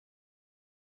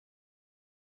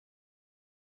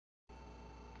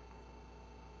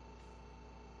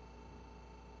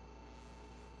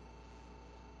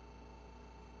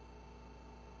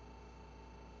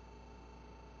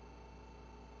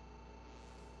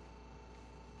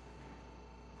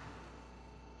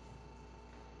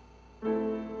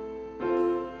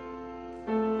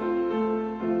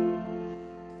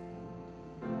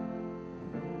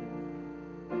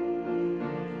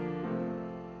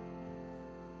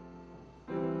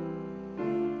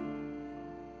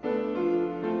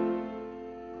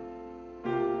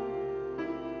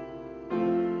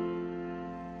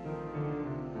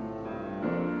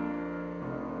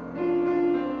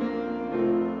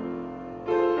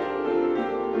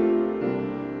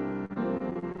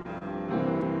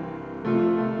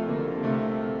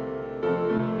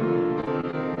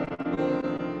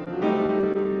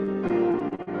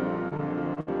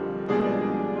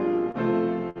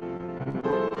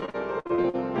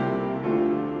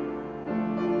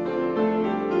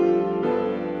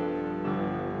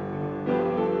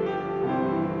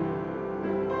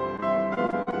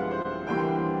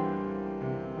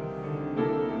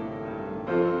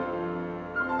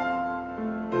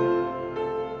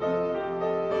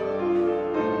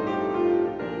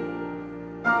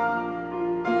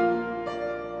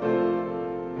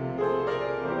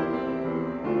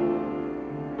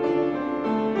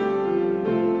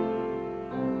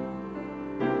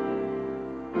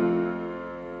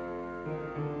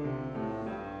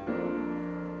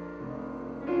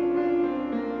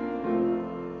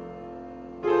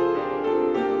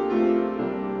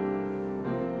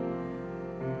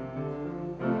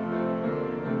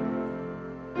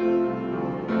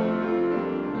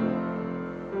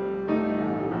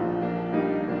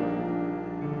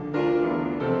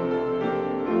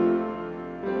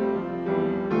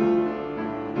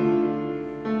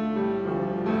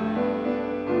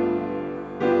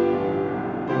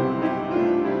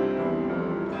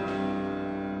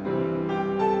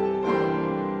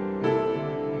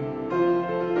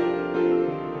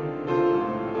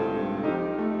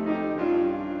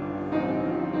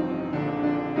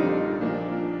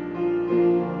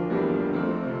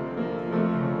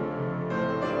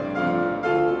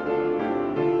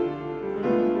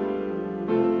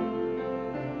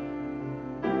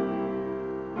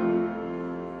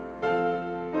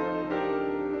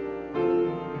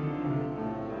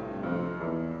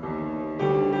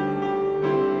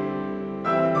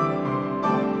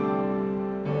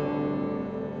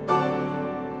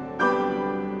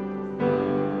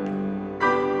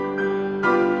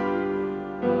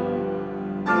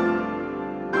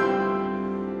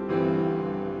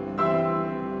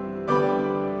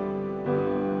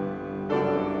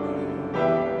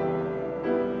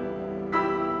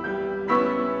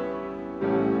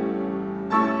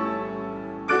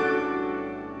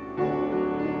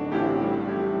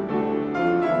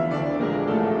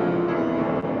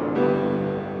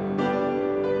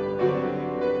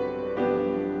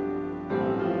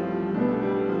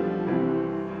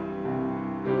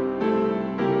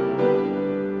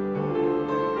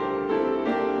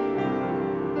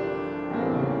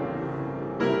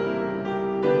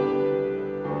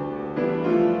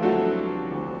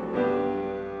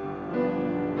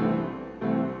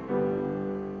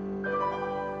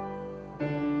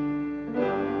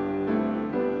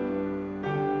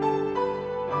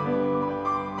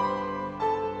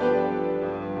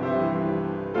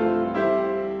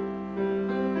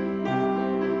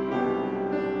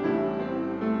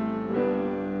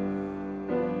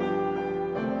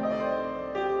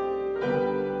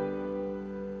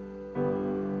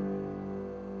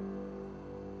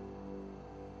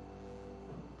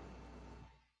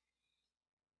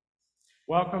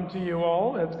Welcome to you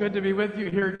all. It's good to be with you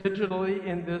here digitally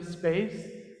in this space,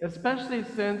 especially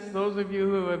since those of you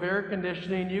who have air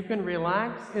conditioning, you can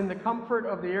relax in the comfort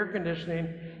of the air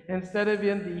conditioning instead of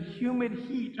in the humid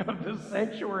heat of the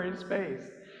sanctuary space.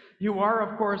 You are,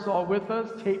 of course, all with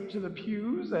us, taped to the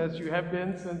pews, as you have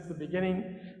been since the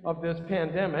beginning of this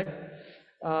pandemic.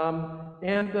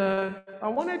 I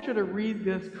wanted you to read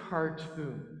this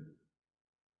cartoon.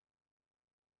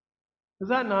 Does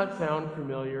that not sound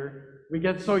familiar? We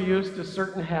get so used to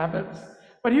certain habits.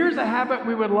 But here's a habit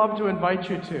we would love to invite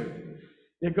you to.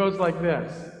 It goes like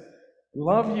this.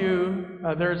 Love you.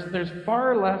 There's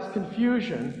far less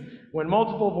confusion when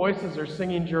multiple voices are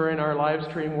singing during our live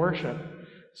stream worship.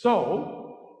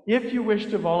 So, if you wish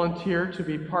to volunteer to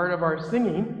be part of our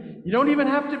singing, you don't even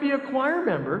have to be a choir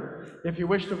member. If you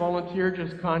wish to volunteer,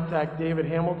 just contact David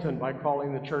Hamilton by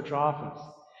calling the church office.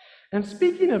 And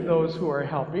speaking of those who are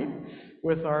helping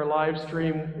with our live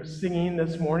stream singing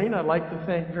this morning, I'd like to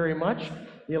thank very much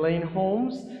Elaine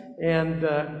Holmes and,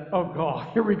 oh God,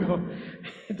 here we go,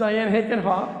 Diane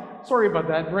Hickenhoff, sorry about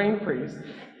that, brain freeze,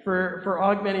 for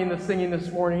augmenting the singing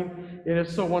this morning. It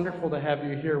is so wonderful to have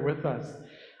you here with us.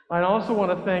 I also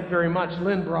want to thank very much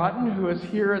Lynn Broughton, who is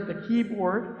here at the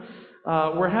keyboard.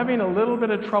 We're having a little bit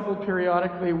of trouble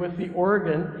periodically with the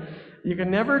organ. You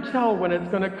can never tell when it's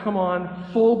going to come on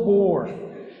full bore.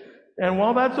 And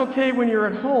while that's okay when you're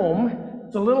at home,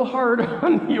 it's a little hard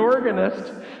on the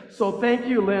organist. So thank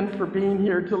you, Lynn, for being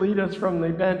here to lead us from the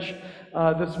bench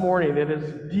this morning. It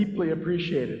is deeply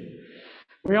appreciated.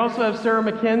 We also have Sarah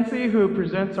McKenzie, who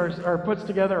presents puts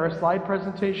together our slide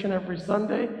presentation every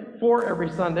Sunday.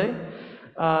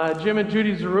 Jim and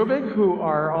Judy Zarubik, who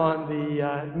are on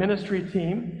the ministry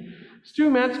team. Stu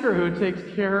Metzger, who takes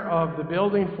care of the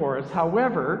building for us.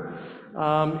 However,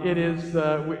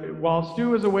 while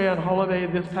Stu was away on holiday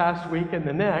this past week and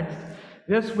the next,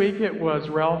 this week it was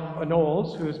Ralph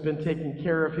Knowles who's been taking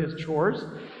care of his chores,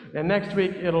 and next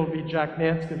week it'll be Jack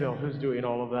Nanskaville who's doing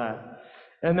all of that.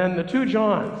 And then the two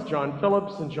Johns, John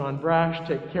Phillips and John Brash,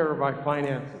 take care of our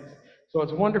finances. So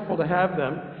it's wonderful to have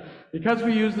them. Because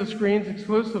we use the screens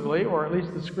exclusively, or at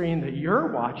least the screen that you're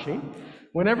watching,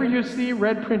 whenever you see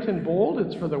red print in bold,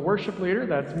 it's for the worship leader,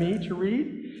 that's me, to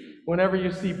read. Whenever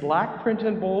you see black print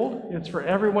in bold, it's for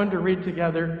everyone to read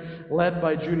together, led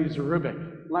by Judy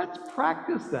Zarubik. Let's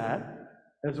practice that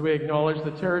as we acknowledge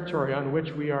the territory on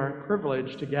which we are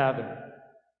privileged to gather.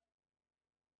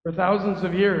 For thousands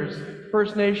of years,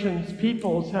 First Nations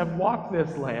peoples have walked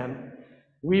this land,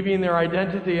 weaving their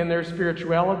identity and their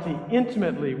spirituality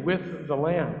intimately with the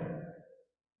land.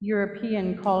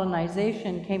 European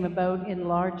colonization came about in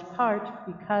large part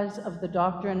because of the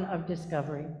doctrine of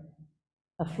discovery,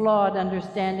 a flawed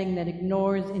understanding that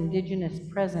ignores Indigenous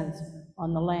presence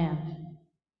on the land.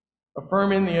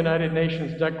 Affirming the United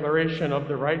Nations Declaration of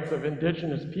the Rights of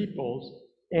Indigenous Peoples,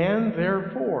 and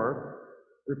therefore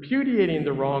repudiating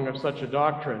the wrong of such a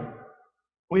doctrine,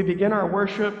 we begin our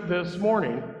worship this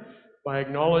morning by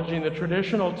acknowledging the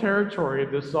traditional territory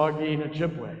of the Saugeen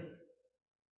Ojibwe.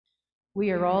 We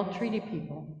are all treaty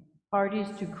people, parties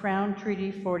to Crown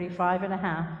Treaty 45 and a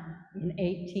half in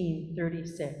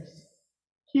 1836.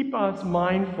 Keep us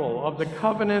mindful of the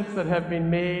covenants that have been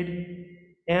made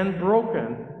and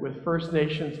broken with First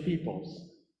Nations peoples.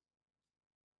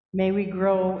 May we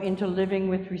grow into living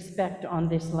with respect on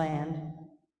this land,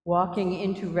 walking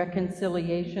into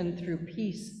reconciliation through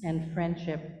peace and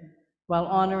friendship, while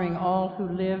honoring all who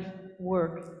live,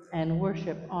 work, and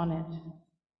worship on it.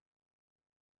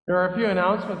 There are a few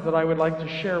announcements that I would like to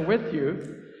share with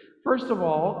you. First of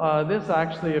all, this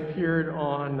actually appeared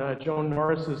on Joan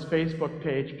Norris's Facebook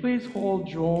page. Please hold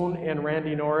Joan and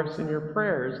Randy Norris in your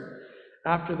prayers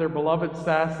after their beloved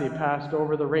Sassy passed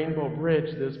over the Rainbow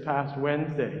Bridge this past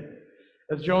Wednesday.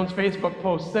 As Joan's Facebook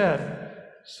post said,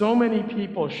 so many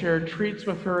people shared treats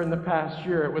with her in the past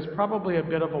year, it was probably a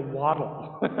bit of a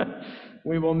waddle.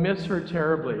 We will miss her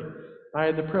terribly. I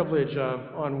had the privilege of,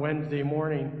 on Wednesday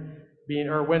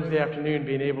afternoon,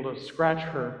 being able to scratch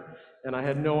her, and I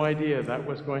had no idea that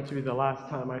was going to be the last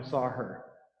time I saw her.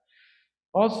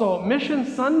 Also, Mission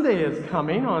Sunday is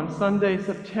coming on Sunday,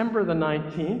 September the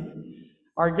 19th.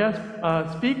 Our guest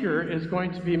speaker is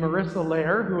going to be Marissa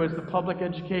Lair, who is the Public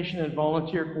Education and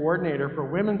Volunteer Coordinator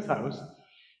for Women's House.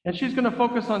 And she's going to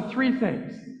focus on three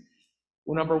things.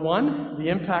 Well, number one, the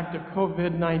impact of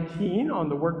COVID-19 on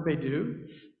the work they do.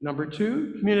 Number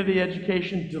two, community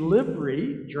education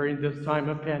delivery during this time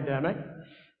of pandemic.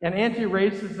 And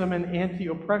anti-racism and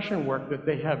anti-oppression work that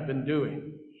they have been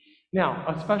doing. Now,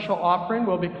 a special offering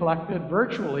will be collected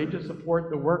virtually to support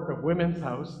the work of Women's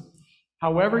House.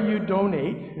 However you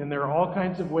donate, and there are all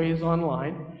kinds of ways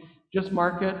online, just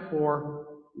mark it for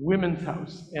Women's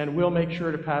House, and we'll make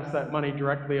sure to pass that money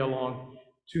directly along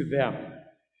to them.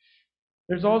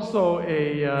 There's also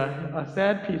a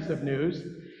sad piece of news.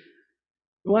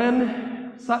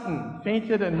 Glenn Sutton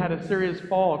fainted and had a serious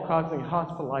fall, causing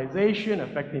hospitalization,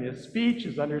 affecting his speech,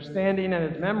 his understanding,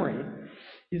 and his memory.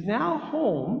 He's now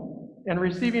home and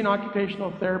receiving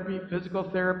occupational therapy, physical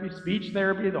therapy, speech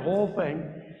therapy, the whole thing.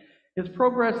 His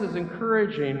progress is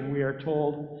encouraging, we are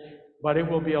told, but it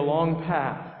will be a long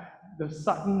path. The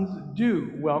Suttons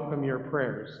do welcome your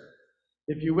prayers.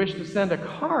 If you wish to send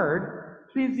a card,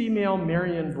 please email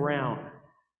Marion Brown.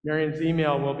 Marion's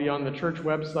email will be on the church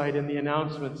website in the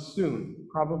announcements soon,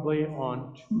 probably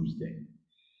on Tuesday.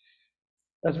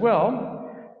 As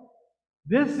well,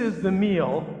 this is the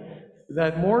meal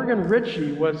that Morgan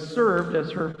Ritchie was served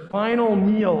as her final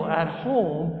meal at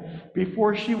home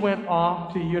before she went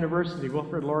off to university,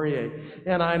 Wilfrid Laurier.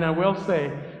 And I will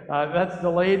say, that's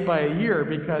delayed by a year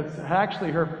because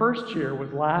actually her first year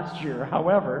was last year.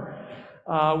 However,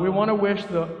 we want to wish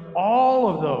all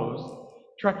of those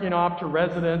trekking off to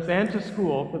residence and to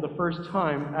school for the first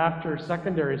time after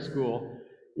secondary school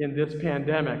in this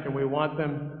pandemic, and we want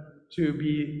them to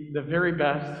be the very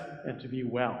best and to be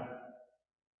well.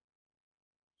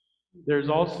 There's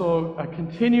also a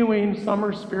continuing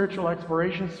summer spiritual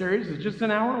exploration series. It's just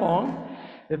an hour long.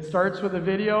 It starts with a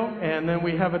video, and then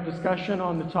we have a discussion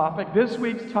on the topic. This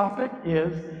week's topic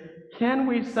is, can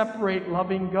we separate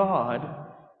loving God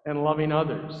and loving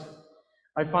others?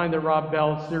 I find that Rob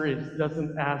Bell's series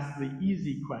doesn't ask the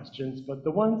easy questions, but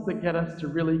the ones that get us to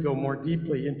really go more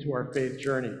deeply into our faith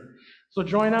journey. So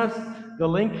join us. The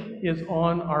link is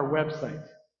on our website.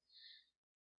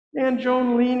 And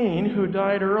Joan Leaning, who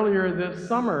died earlier this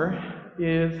summer,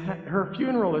 her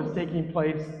funeral is taking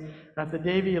place at the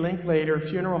Davy Linklater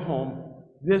Funeral Home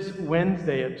this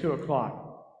Wednesday at 2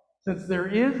 o'clock. Since there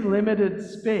is limited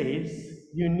space,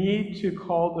 you need to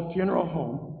call the funeral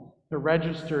home to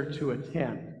register to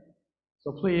attend.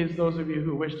 So please, those of you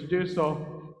who wish to do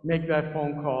so, make that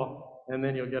phone call, and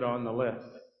then you'll get on the list.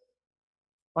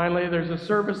 Finally, there's a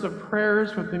service of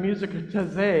prayers with the music of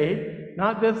Taizé,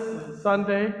 not this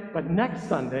Sunday, but next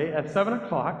Sunday at 7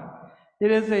 o'clock.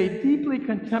 It is a deeply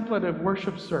contemplative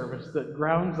worship service that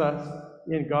grounds us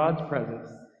in God's presence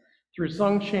through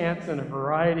sung chants and a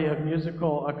variety of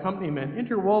musical accompaniment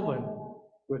interwoven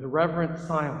with reverent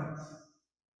silence.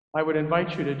 I would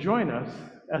invite you to join us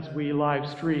as we live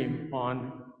stream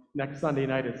on next Sunday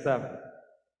night at 7.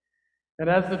 And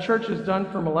as the church has done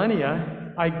for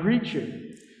millennia, I greet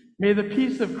you. May the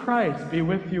peace of Christ be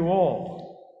with you all.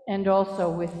 And also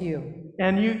with you.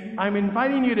 And I'm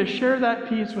inviting you to share that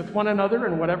peace with one another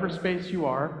in whatever space you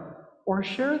are, or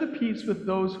share the peace with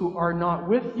those who are not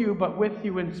with you, but with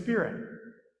you in spirit.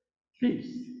 Peace.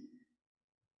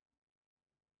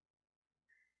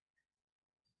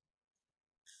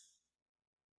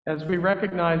 As we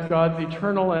recognize God's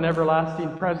eternal and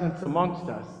everlasting presence amongst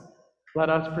us, let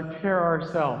us prepare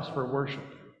ourselves for worship.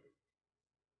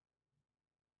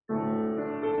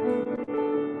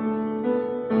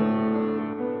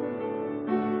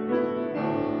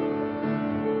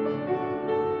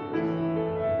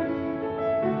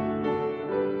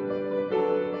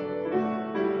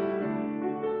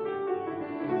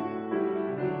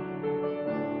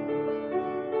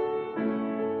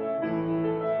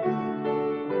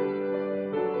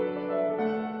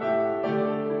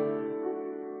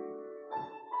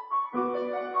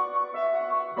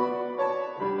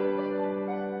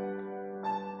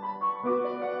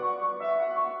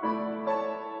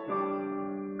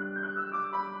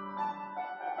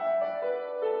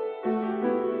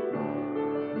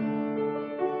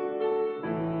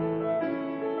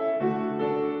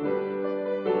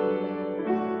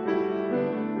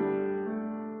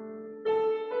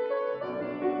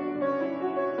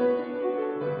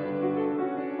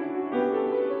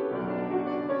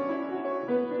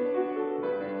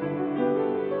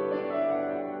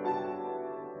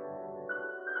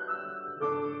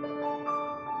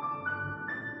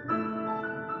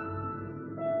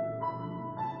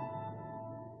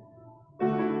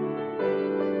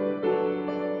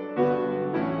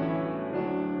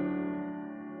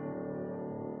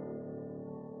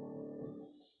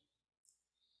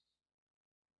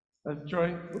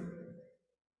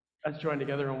 Let's join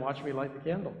together and watch me light the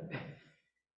candle.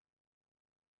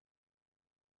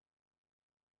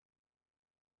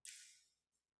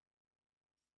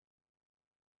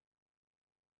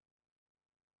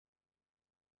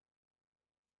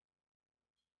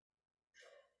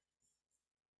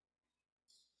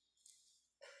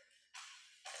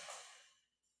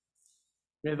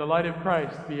 May the light of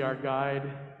Christ be our guide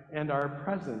and our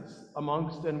presence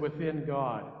amongst and within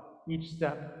God. each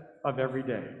step of every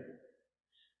day.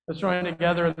 Let's join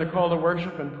together in the call to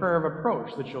worship and prayer of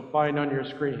approach that you'll find on your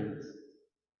screens.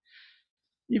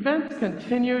 Events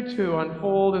continue to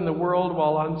unfold in the world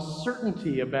while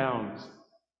uncertainty abounds.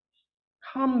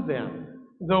 Come then,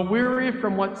 though weary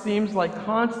from what seems like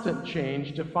constant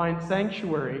change, to find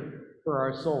sanctuary for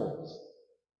our souls.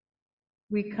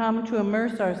 We come to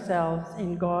immerse ourselves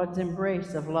in God's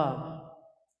embrace of love.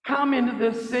 Come into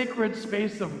this sacred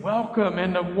space of welcome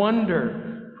and of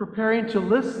wonder, preparing to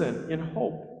listen in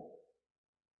hope.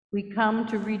 We come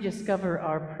to rediscover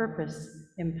our purpose,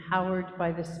 empowered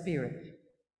by the Spirit.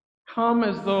 Come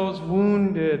as those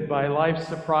wounded by life's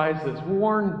surprises,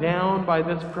 worn down by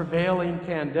this prevailing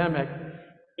pandemic,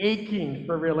 aching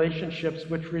for relationships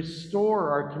which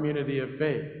restore our community of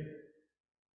faith.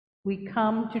 We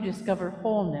come to discover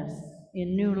wholeness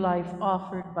in new life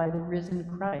offered by the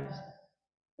risen Christ.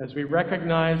 As we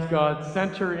recognize God's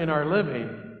center in our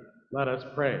living, let us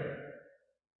pray.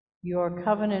 Your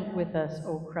covenant with us,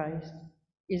 O Christ,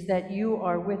 is that you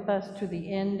are with us to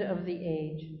the end of the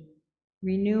age.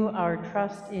 Renew our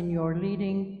trust in your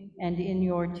leading and in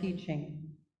your teaching.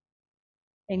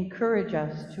 Encourage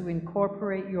us to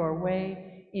incorporate your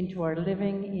way into our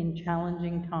living in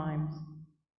challenging times.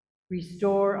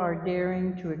 Restore our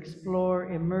daring to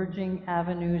explore emerging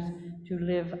avenues to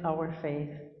live our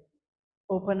faith.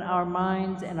 Open our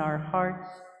minds and our hearts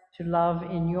to love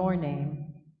in your name.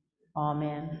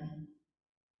 Amen.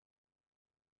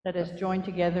 Let us join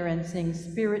together and sing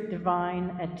Spirit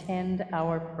Divine, attend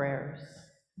our prayers.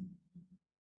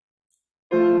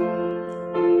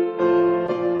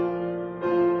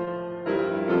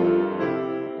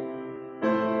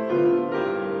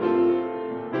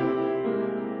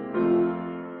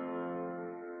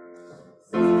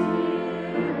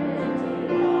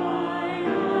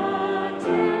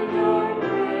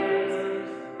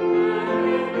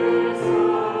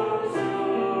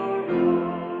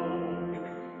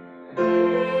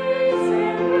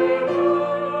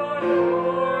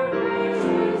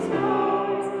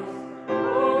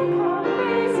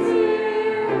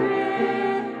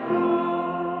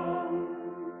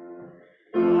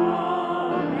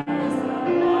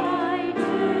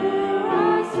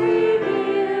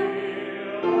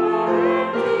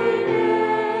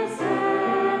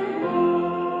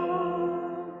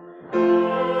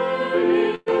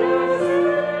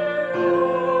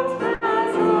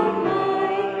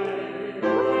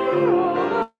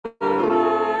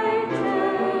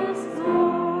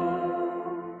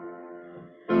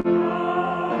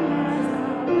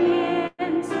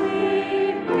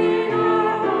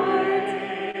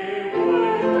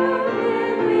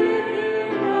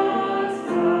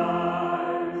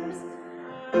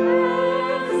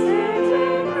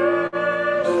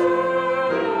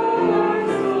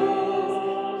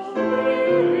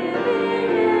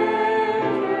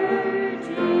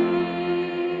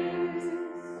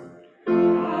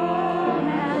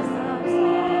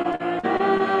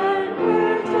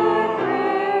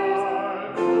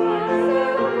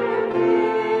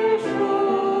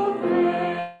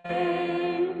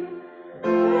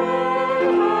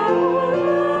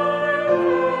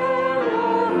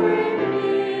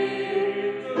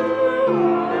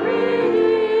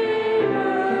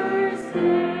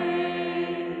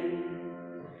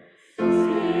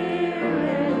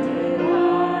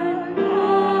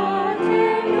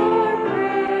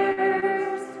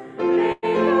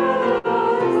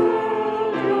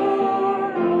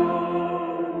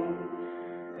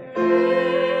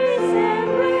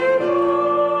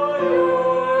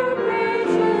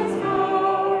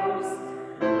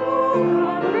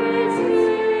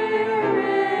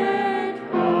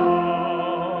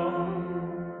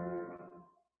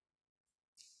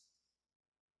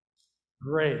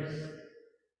 Grace.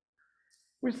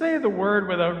 We say the word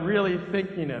without really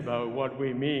thinking about what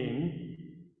we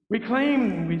mean. We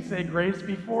claim we say grace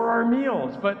before our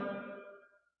meals, but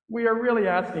we are really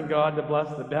asking God to bless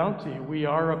the bounty we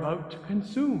are about to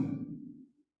consume.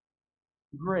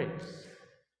 Grace.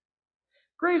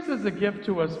 Grace is a gift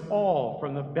to us all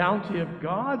from the bounty of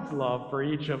God's love for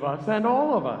each of us and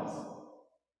all of us.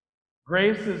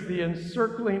 Grace is the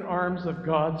encircling arms of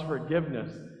God's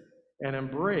forgiveness and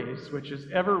embrace, which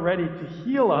is ever ready to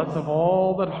heal us of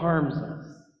all that harms us.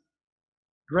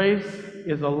 Grace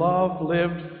is a love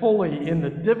lived fully in the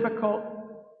difficult,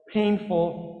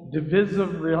 painful,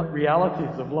 divisive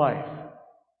realities of life.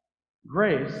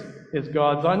 Grace is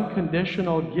God's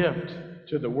unconditional gift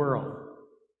to the world.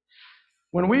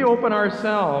 When we open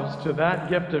ourselves to that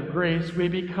gift of grace, we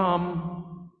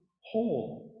become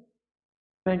whole.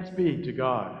 Thanks be to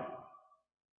God.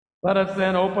 Let us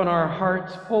then open our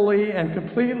hearts fully and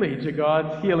completely to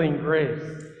God's healing grace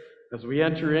as we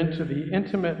enter into the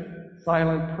intimate,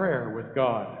 silent prayer with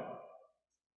God.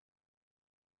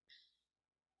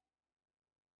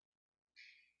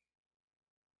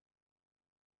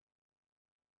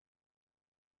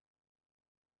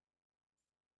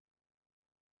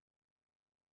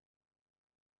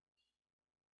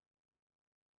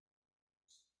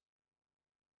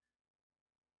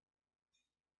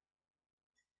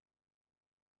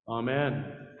 Amen.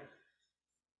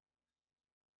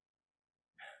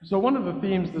 So one of the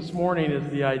themes this morning is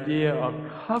the idea of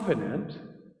covenant.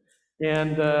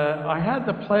 And I had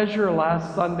the pleasure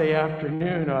last Sunday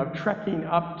afternoon of trekking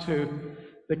up to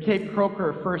the Cape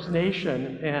Croker First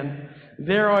Nation, and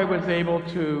there I was able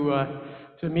to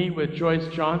meet with Joyce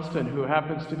Johnston, who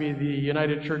happens to be the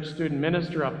United Church student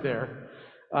minister up there.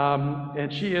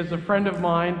 And she is a friend of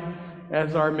mine,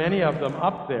 as are many of them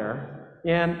up there.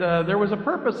 And there was a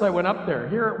purpose I went up there.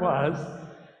 Here it was.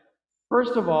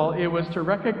 First of all, it was to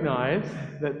recognize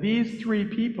that these three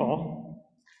people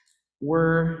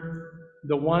were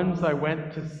the ones I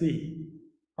went to see,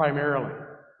 primarily,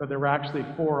 but there were actually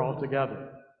four altogether.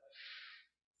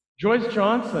 Joyce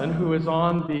Johnson, who is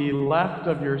on the left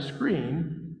of your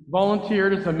screen,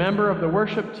 volunteered as a member of the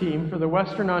worship team for the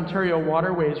Western Ontario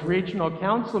Waterways Regional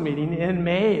Council meeting in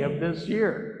May of this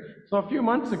year, so a few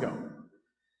months ago.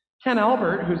 Ken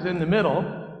Albert, who's in the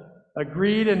middle,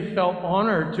 agreed and felt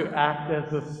honored to act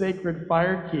as a sacred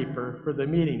firekeeper for the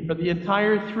meeting. For the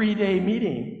entire 3-day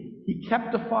meeting, he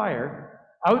kept a fire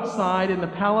outside in the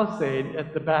palisade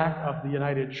at the back of the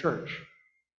United Church.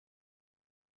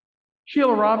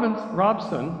 Sheila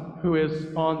Robson, who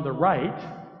is on the right,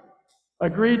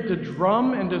 agreed to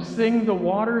drum and to sing the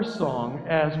water song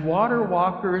as water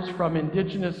walkers from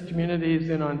Indigenous communities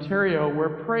in Ontario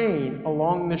were praying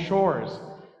along the shores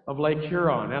of Lake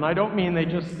Huron. And I don't mean they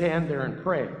just stand there and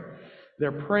pray.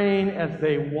 They're praying as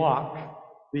they walk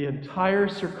the entire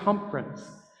circumference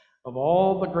of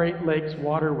all the Great Lakes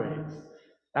waterways,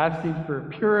 asking for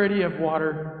purity of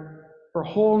water, for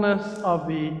wholeness of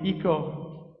the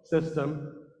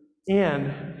ecosystem,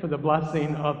 and for the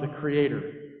blessing of the Creator.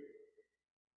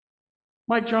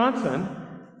 Mike Johnson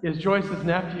is Joyce's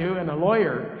nephew and a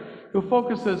lawyer who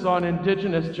focuses on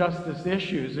Indigenous justice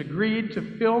issues, agreed to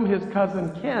film his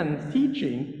cousin Ken's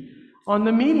teaching on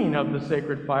the meaning of the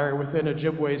sacred fire within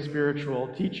Ojibwe spiritual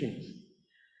teachings.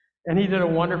 And he did a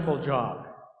wonderful job.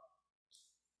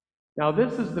 Now,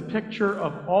 this is the picture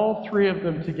of all three of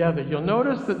them together. You'll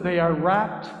notice that they are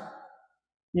wrapped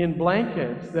in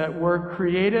blankets that were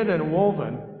created and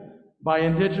woven by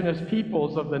Indigenous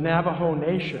peoples of the Navajo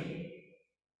Nation.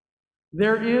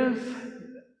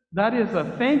 That is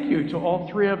a thank you to all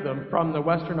three of them from the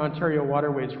Western Ontario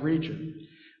Waterways region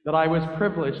that I was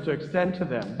privileged to extend to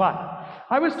them. But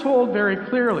I was told very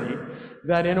clearly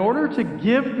that in order to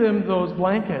give them those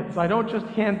blankets, I don't just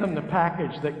hand them the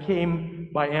package that came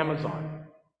by Amazon.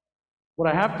 What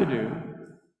I have to do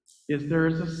is there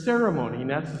is a ceremony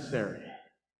necessary.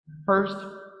 First,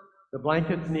 the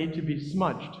blankets need to be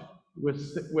smudged with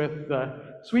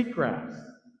sweetgrass,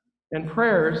 and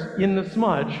prayers in the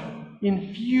smudge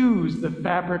infuse the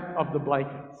fabric of the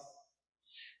blankets.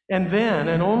 And then,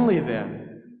 and only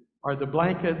then, are the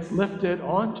blankets lifted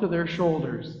onto their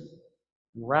shoulders,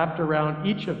 wrapped around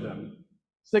each of them,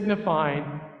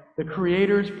 signifying the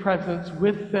Creator's presence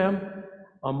with them,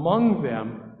 among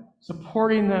them,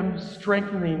 supporting them,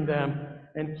 strengthening them,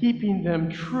 and keeping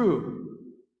them true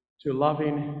to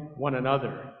loving one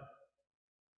another.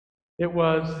 It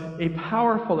was a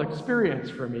powerful experience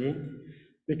for me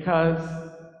because,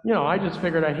 I just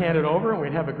figured I'd hand it over and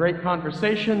we'd have a great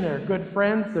conversation. They're good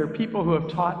friends. They're people who have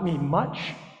taught me much.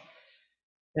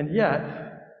 And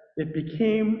yet, it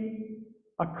became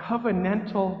a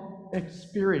covenantal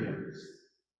experience.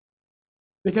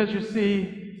 Because you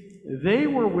see, they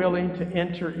were willing to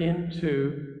enter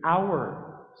into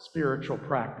our spiritual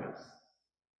practice.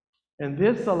 And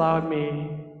this allowed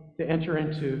me to enter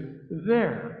into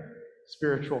their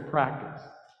spiritual practice.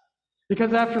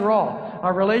 Because after all,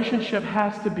 our relationship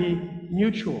has to be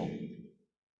mutual.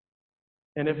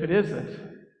 And if it isn't,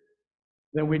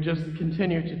 then we just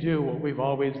continue to do what we've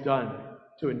always done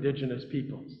to Indigenous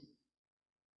peoples.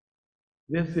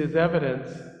 This is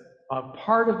evidence of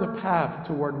part of the path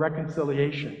toward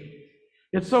reconciliation.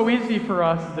 It's so easy for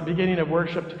us at the beginning of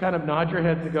worship to kind of nod your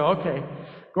heads and go, okay,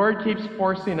 God keeps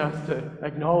forcing us to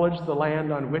acknowledge the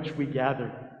land on which we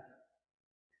gather.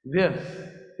 This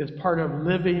is part of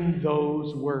living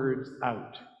those words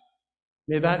out.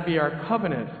 May that be our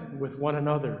covenant with one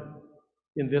another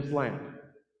in this land.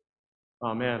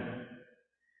 Amen.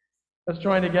 Let's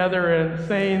join together in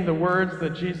saying the words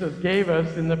that Jesus gave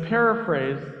us in the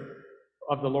paraphrase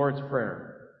of the Lord's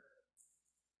Prayer.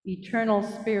 Eternal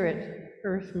Spirit,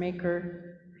 earth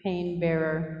maker, pain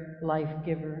bearer, life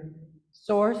giver,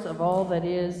 source of all that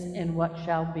is and what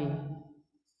shall be,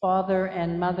 Father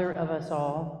and Mother of us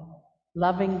all,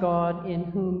 loving God in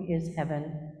whom is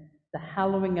heaven, the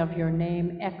hallowing of your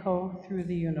name echo through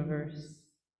the universe.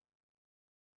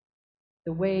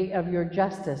 The way of your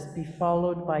justice be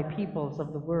followed by peoples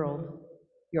of the world.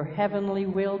 Your heavenly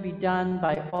will be done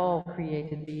by all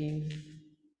created beings.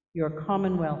 Your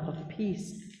commonwealth of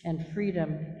peace and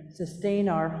freedom sustain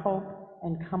our hope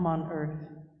and come on earth.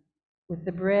 With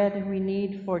the bread we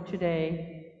need for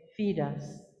today, feed us.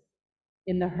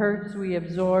 In the hurts we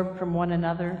absorb from one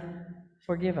another,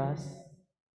 forgive us.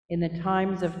 In the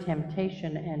times of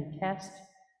temptation and test,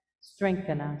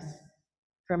 strengthen us.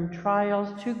 From trials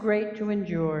too great to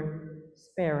endure,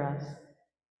 spare us.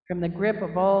 From the grip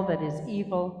of all that is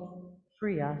evil,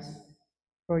 free us.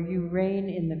 For you reign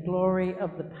in the glory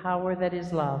of the power that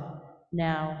is love,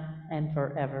 now and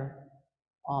forever.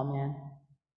 Amen.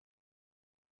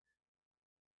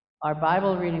 Our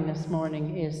Bible reading this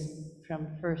morning is from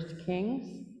 1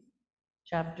 Kings,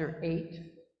 chapter 8,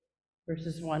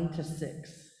 verses 1 to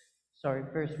 6.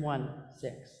 Verse 1,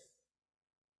 6.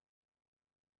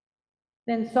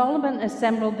 Then Solomon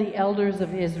assembled the elders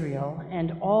of Israel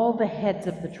and all the heads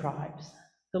of the tribes,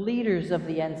 the leaders of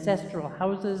the ancestral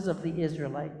houses of the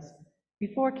Israelites,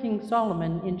 before King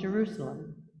Solomon in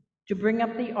Jerusalem, to bring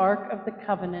up the ark of the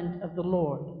covenant of the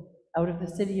Lord out of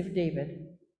the city of David,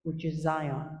 which is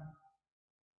Zion.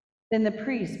 Then the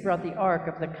priests brought the ark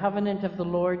of the covenant of the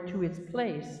Lord to its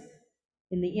place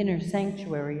in the inner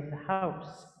sanctuary of the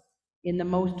house, in the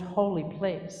most holy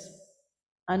place,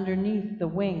 underneath the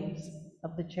wings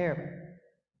of the cherubim.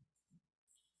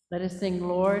 Let us sing,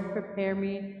 Lord, prepare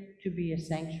me to be a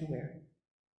sanctuary.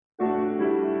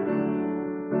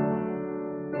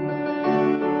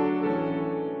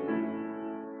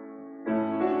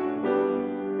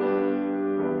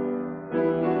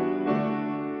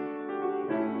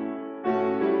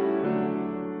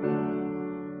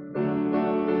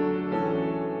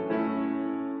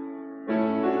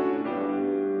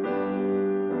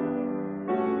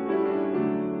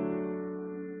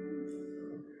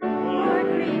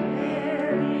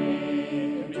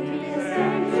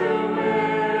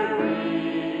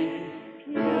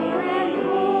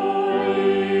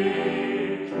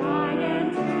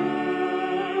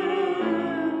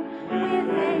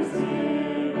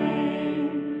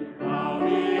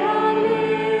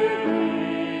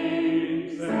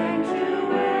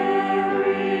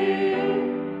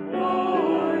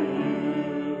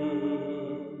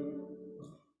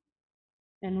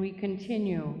 And we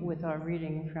continue with our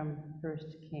reading from 1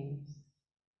 Kings.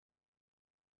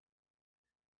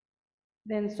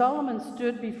 Then Solomon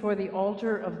stood before the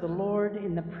altar of the Lord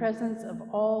in the presence of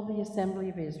all the assembly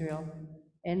of Israel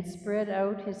and spread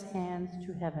out his hands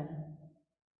to heaven.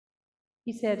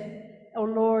 He said, O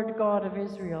Lord God of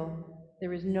Israel,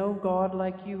 there is no God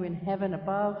like you in heaven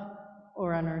above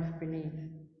or on earth beneath,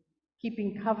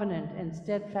 keeping covenant and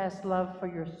steadfast love for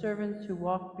your servants who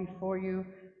walk before you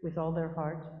with all their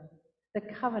heart, the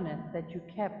covenant that you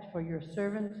kept for your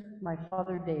servant, my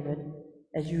father David,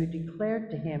 as you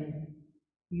declared to him,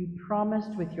 you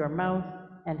promised with your mouth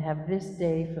and have this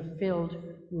day fulfilled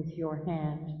with your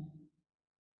hand.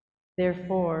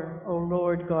 Therefore, O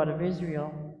Lord God of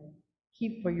Israel,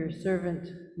 keep for your servant,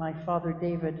 my father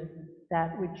David,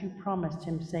 that which you promised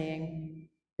him, saying,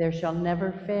 there shall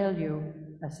never fail you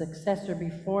a successor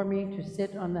before me to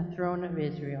sit on the throne of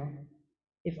Israel.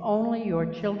 If only your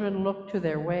children look to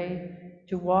their way,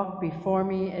 to walk before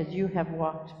me as you have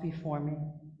walked before me.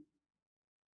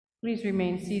 Please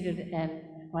remain seated and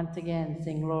once again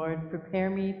sing, Lord, prepare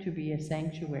me to be a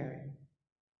sanctuary.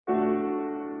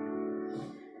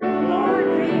 Lord,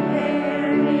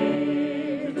 prepare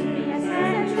me to be a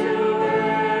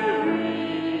sanctuary,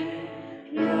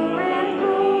 pure and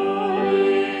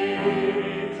holy,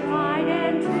 tried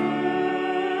and true,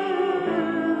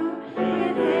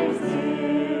 with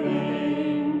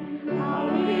thanksgiving, I'll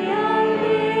be a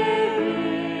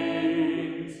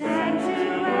living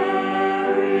sanctuary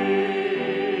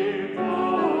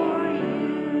for you.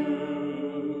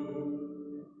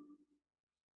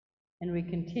 And we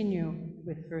continue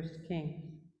with 1 Kings.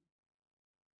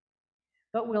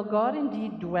 But will God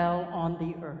indeed dwell on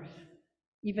the earth?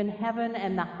 Even heaven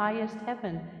and the highest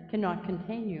heaven cannot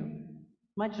contain you,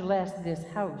 much less this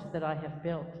house that I have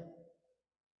built.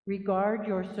 Regard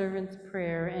your servant's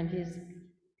prayer and his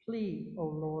plea, O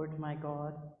Lord my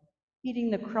God,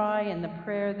 heeding the cry and the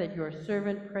prayer that your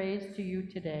servant prays to you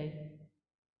today.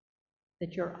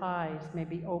 that your eyes may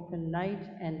be open night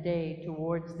and day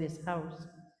towards this house,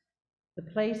 the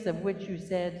place of which you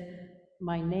said,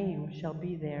 my name shall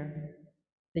be there,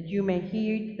 that you may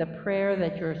heed the prayer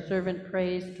that your servant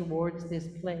prays towards this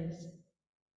place.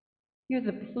 Hear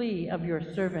the plea of your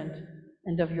servant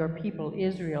and of your people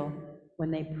Israel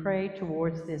when they pray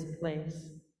towards this place.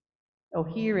 O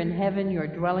hear in heaven your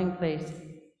dwelling place,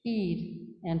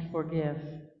 heed and forgive.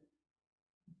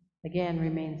 Again,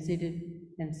 remain seated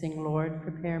and sing, Lord,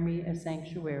 prepare me a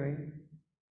sanctuary.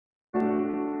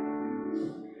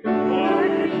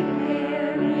 Lord,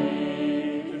 prepare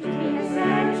me a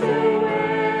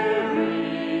sanctuary,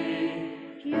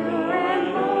 pure and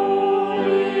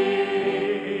holy,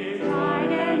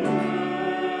 tried and true.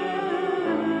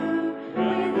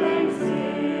 With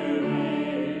thanksgiving,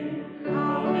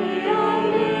 I'll be a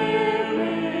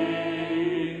living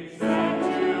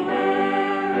sanctuary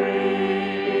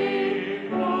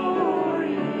for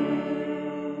you.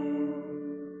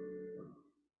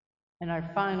 And our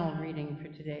final reading for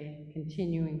today,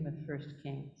 continuing with 1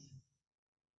 Kings.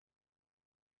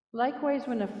 Likewise,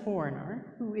 when a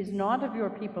foreigner, who is not of your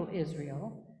people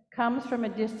Israel, comes from a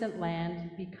distant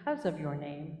land because of your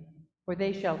name, for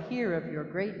they shall hear of your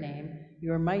great name,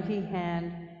 your mighty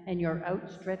hand, and your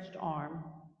outstretched arm.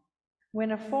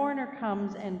 When a foreigner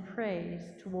comes and prays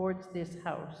towards this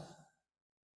house,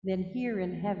 then hear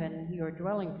in heaven your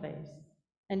dwelling place,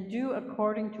 and do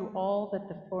according to all that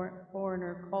the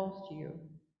foreigner calls to you,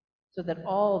 so that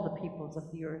all the peoples of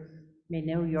the earth may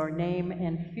know your name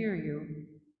and fear you,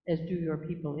 as do your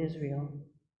people Israel,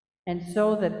 and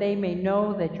so that they may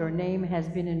know that your name has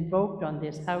been invoked on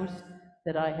this house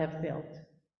that I have built.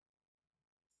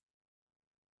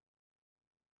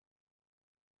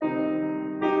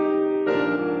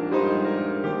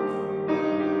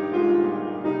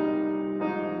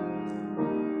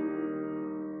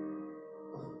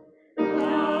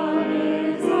 God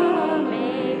is the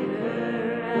maker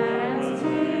and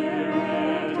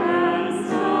spirit and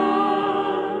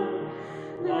soul.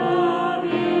 Love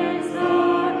is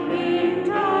the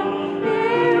kingdom,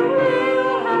 their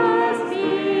will has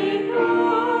begun.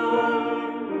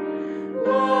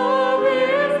 Love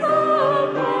is the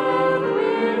path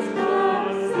which the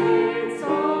saints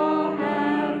all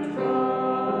have trod.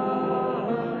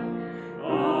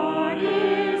 God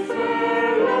is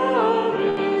where love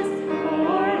is,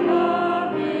 for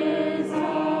love is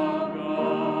of God.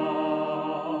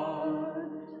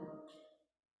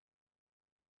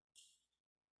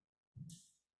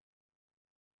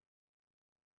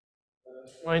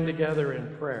 Join together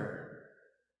in prayer.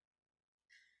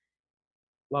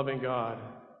 Loving God,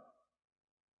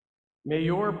 may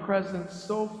your presence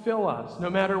so fill us, no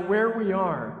matter where we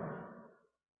are,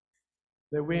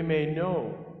 that we may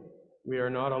know we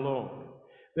are not alone,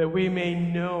 that we may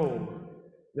know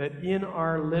that in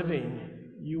our living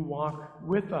you walk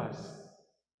with us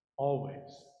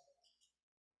always.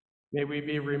 May we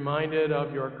be reminded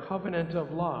of your covenant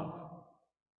of love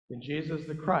in Jesus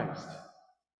the Christ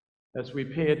as we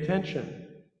pay attention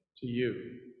to you.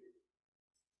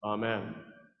 Amen.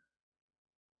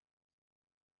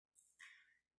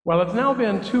 Well, it's now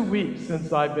been 2 weeks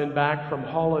since I've been back from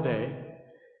holiday,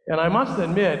 and I must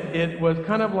admit, it was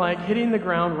kind of like hitting the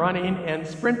ground running and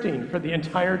sprinting for the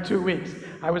entire 2 weeks.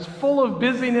 I was full of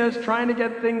busyness, trying to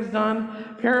get things done.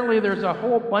 Apparently, there's a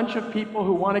whole bunch of people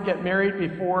who want to get married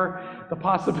before the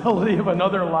possibility of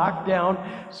another lockdown,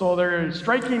 so they're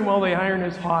striking while the iron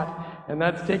is hot, and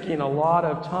that's taking a lot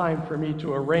of time for me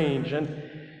to arrange. And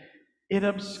it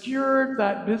obscured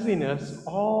that busyness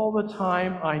all the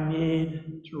time I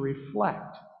need to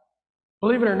reflect.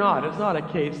 Believe it or not, it's not a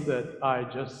case that I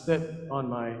just sit on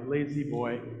my lazy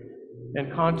boy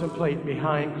and contemplate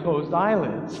behind closed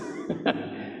eyelids.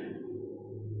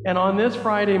 And on this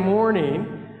Friday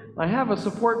morning, I have a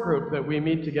support group that we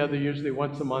meet together usually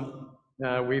once a month.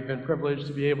 We've been privileged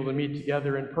to be able to meet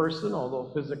together in person,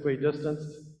 although physically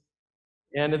distanced.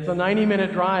 And it's a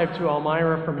 90-minute drive to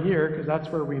Elmira from here, because that's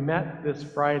where we met this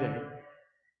Friday.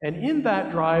 And in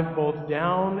that drive, both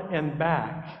down and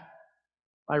back,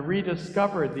 I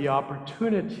rediscovered the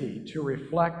opportunity to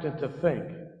reflect and to think.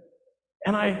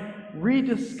 And I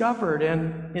rediscovered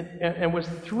and was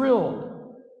thrilled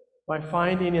by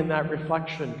finding in that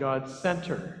reflection God's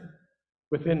center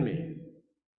within me.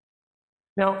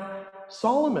 Now,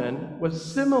 Solomon was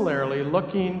similarly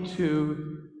looking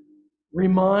to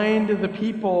remind the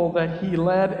people that he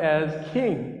led as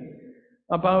king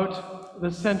about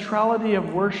the centrality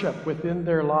of worship within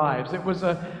their lives. It was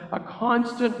a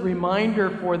constant reminder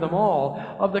for them all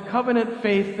of the covenant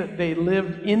faith that they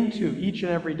lived into each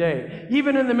and every day,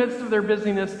 even in the midst of their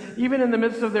busyness, even in the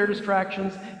midst of their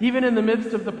distractions, even in the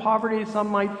midst of the poverty some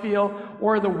might feel,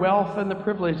 or the wealth and the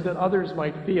privilege that others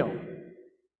might feel.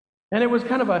 And it was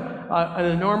kind of an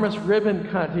enormous ribbon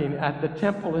cutting at the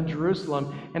temple in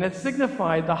Jerusalem, and it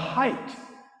signified the height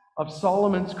of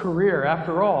Solomon's career.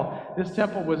 After all, this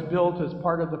temple was built as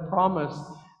part of the promise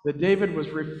that David was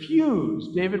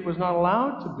refused. David was not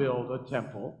allowed to build a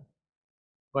temple,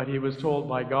 but he was told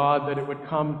by God that it would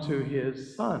come to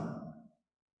his son.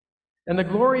 And the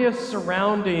glorious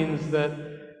surroundings that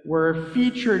were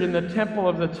featured in the temple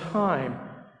of the time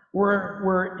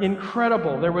were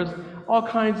incredible. There was all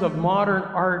kinds of modern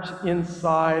art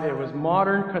inside. It was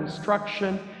modern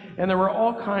construction, and there were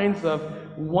all kinds of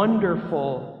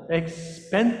wonderful,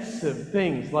 expensive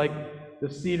things like the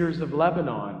cedars of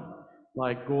Lebanon,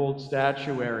 like gold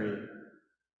statuary.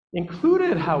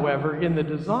 Included, however, in the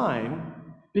design,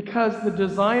 because the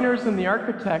designers and the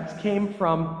architects came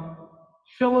from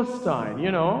Philistine,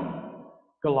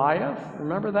 Goliath,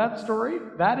 remember that story?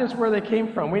 That is where they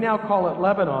came from. We now call it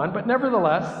Lebanon, but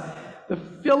nevertheless, the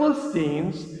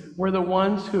Philistines were the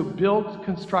ones who built,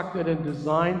 constructed, and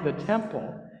designed the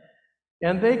temple.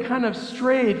 And they kind of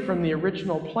strayed from the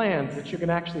original plans that you can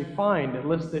actually find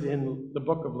listed in the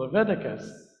book of Leviticus,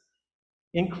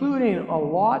 including a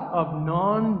lot of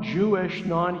non-Jewish,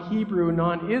 non-Hebrew,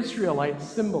 non-Israelite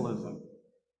symbolism.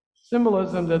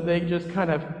 Symbolism that they just kind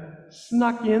of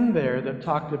snuck in there that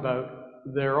talked about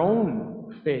their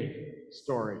own faith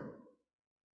story.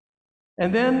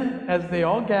 And then, as they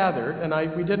all gathered, and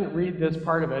we didn't read this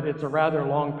part of it, it's a rather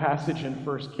long passage in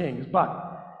 1 Kings, but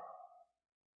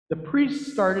the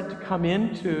priests started to come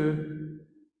into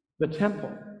the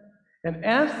temple. And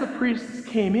as the priests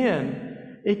came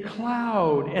in, a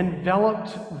cloud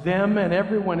enveloped them and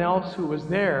everyone else who was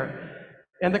there.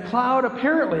 And the cloud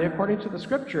apparently, according to the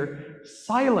scripture,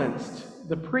 silenced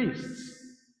the priests.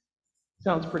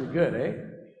 Sounds pretty good,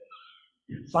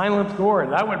 eh? Silence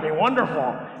Gord, that would be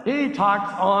wonderful. He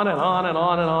talks on and on and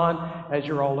on and on as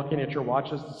you're all looking at your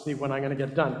watches to see when I'm going to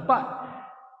get done. But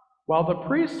while the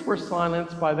priests were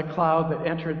silenced by the cloud that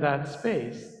entered that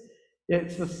space,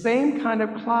 it's the same kind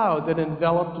of cloud that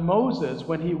enveloped Moses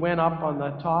when he went up on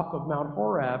the top of Mount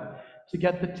Horeb to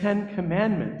get the 10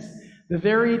 Commandments, the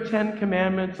very 10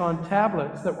 Commandments on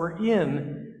tablets that were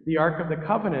in the Ark of the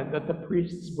Covenant that the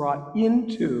priests brought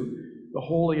into the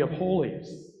Holy of Holies.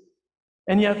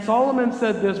 And yet Solomon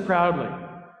said this proudly,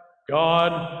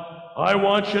 God, I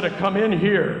want you to come in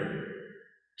here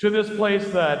to this place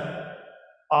that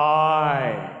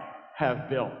I have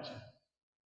built.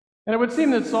 And it would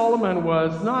seem that Solomon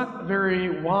was not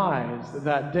very wise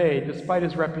that day, despite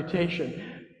his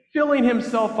reputation, filling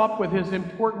himself up with his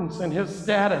importance and his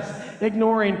status,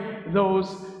 ignoring those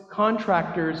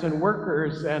contractors and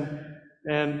workers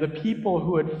and the people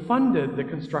who had funded the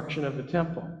construction of the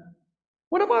temple.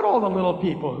 What about all the little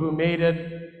people who made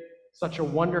it such a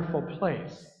wonderful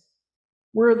place?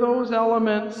 Were those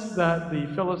elements that the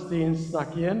Philistines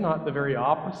snuck in not the very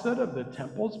opposite of the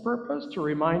temple's purpose, to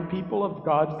remind people of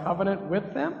God's covenant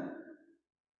with them?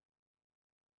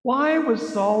 Why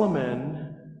was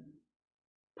Solomon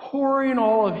pouring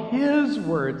all of his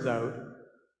words out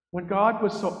when God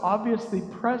was so obviously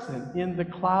present in the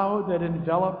cloud that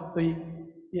enveloped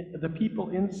the people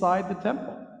inside the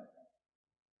temple?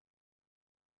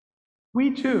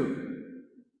 We too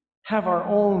have our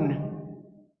own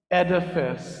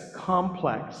edifice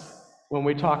complex when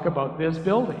we talk about this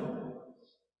building.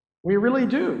 We really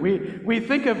do. We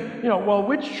think of, well,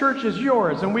 which church is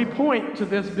yours? And we point to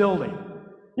this building.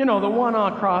 The one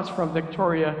across from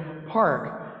Victoria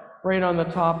Park, right on the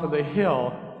top of the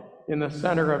hill in the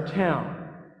center of town.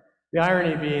 The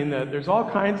irony being that there's all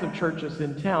kinds of churches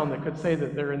in town that could say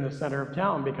that they're in the center of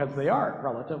town because they are,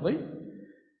 relatively.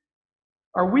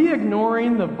 Are we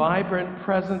ignoring the vibrant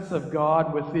presence of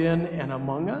God within and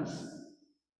among us?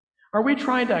 Are we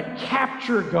trying to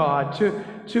capture God,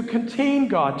 to contain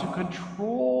God, to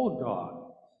control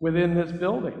God within this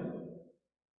building?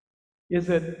 Is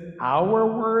it our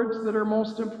words that are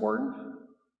most important?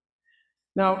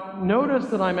 Now, notice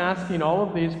that I'm asking all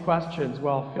of these questions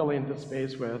while filling the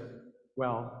space with,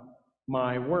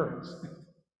 my words.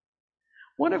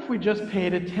 What if we just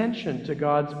paid attention to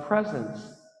God's presence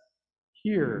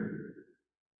here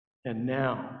and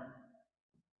now?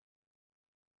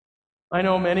 I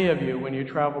know many of you, when you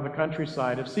travel the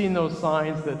countryside, have seen those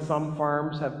signs that some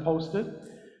farms have posted,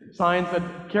 signs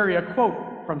that carry a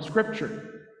quote from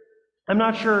Scripture. I'm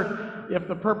not sure if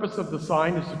the purpose of the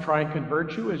sign is to try and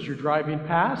convert you as you're driving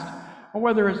past, or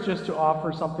whether it's just to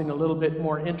offer something a little bit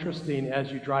more interesting as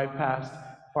you drive past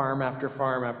farm after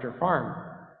farm after farm.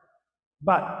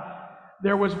 But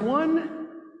there was one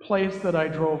place that I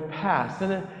drove past,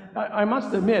 and I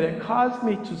must admit, it caused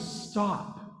me to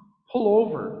stop, pull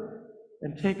over,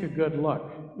 and take a good look.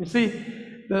 You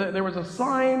see, there was a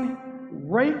sign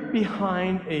right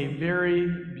behind a very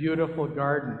beautiful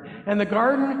garden. And the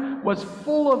garden was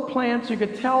full of plants. You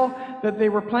could tell that they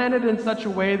were planted in such a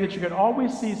way that you could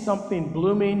always see something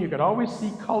blooming. You could always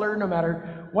see color no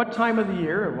matter what time of the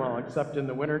year, well, except in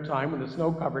the winter time when the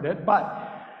snow covered it. But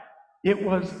it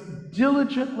was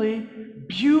diligently,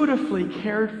 beautifully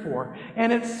cared for,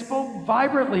 and it spoke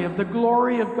vibrantly of the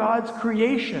glory of God's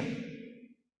creation.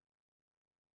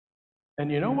 And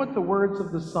you know what the words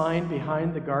of the sign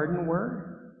behind the garden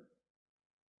were?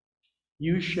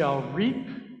 You shall reap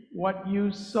what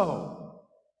you sow.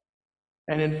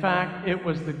 And in fact, it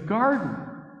was the garden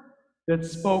that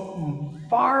spoke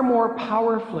far more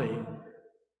powerfully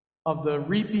of the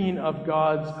reaping of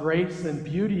God's grace and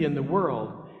beauty in the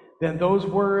world than those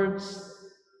words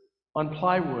on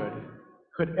plywood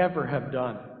could ever have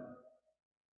done.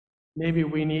 Maybe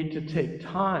we need to take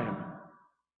time,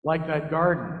 like that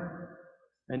garden,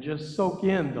 and just soak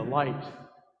in the light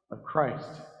of Christ.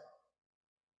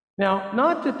 Now,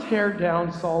 not to tear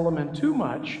down Solomon too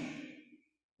much,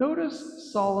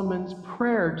 notice Solomon's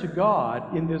prayer to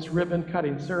God in this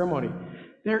ribbon-cutting ceremony.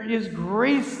 There is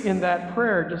grace in that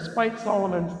prayer, despite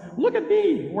Solomon's "look at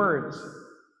me" words.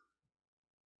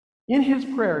 In his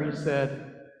prayer, he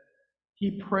said,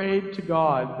 he prayed to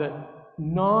God that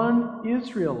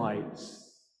non-Israelites,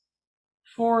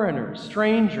 foreigners,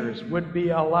 strangers, would be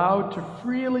allowed to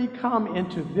freely come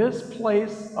into this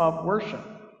place of worship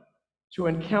to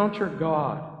encounter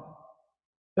God.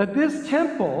 That this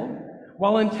temple,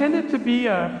 while intended to be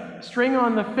a string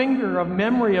on the finger of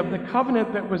memory of the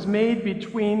covenant that was made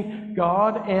between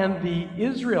God and the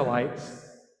Israelites,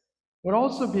 would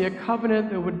also be a covenant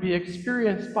that would be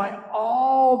experienced by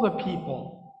all the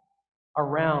people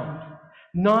around,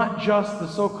 not just the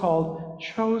so-called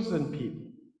chosen people.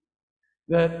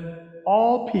 That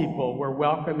all people were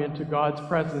welcome into God's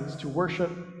presence to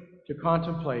worship, to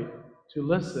contemplate, to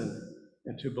listen,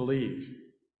 and to believe.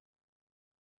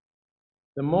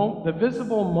 The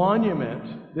visible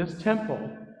monument, this temple,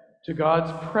 to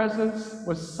God's presence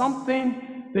was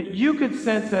something that you could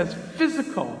sense as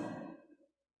physical,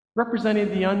 representing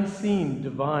the unseen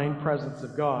divine presence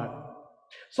of God.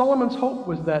 Solomon's hope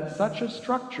was that such a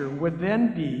structure would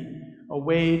then be a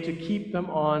way to keep them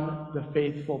on the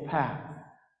faithful path.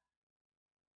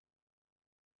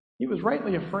 He was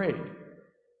rightly afraid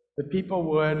that people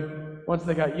would, once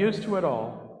they got used to it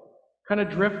all, kind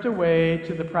of drift away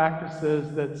to the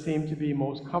practices that seemed to be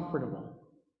most comfortable.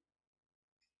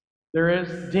 There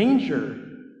is danger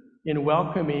in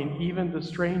welcoming even the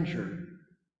stranger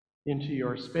into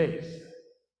your space.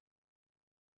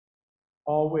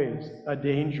 Always a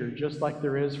danger, just like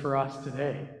there is for us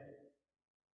today.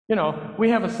 You know, we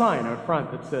have a sign out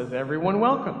front that says, "Everyone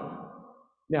welcome."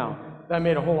 Now, that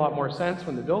made a whole lot more sense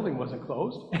when the building wasn't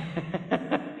closed.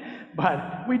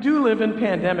 But we do live in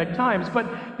pandemic times, but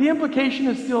the implication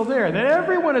is still there, that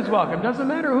everyone is welcome. Doesn't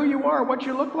matter who you are, what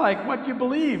you look like, what you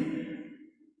believe,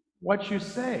 what you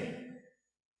say.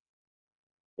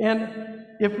 And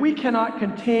if we cannot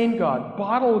contain God,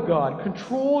 bottle God,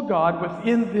 control God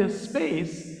within this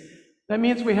space, that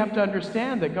means we have to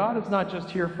understand that God is not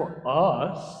just here for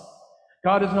us.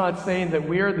 God is not saying that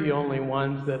we're the only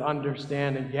ones that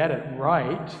understand and get it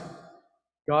right.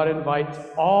 God invites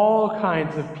all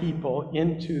kinds of people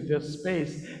into this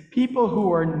space, people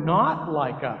who are not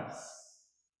like us.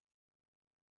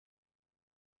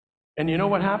 And you know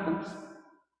what happens?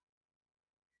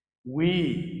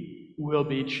 We will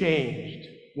be changed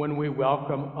when we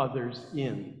welcome others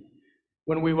in.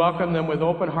 When we welcome them with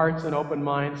open hearts and open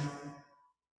minds,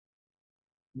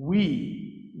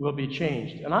 we will be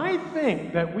changed. And I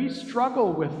think that we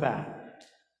struggle with that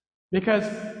because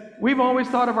we've always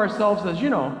thought of ourselves as,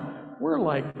 we're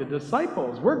like the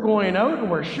disciples. We're going out and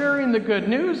we're sharing the good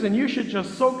news, and you should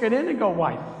just soak it in and go,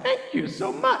 "Why, thank you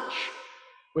so much,"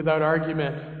 without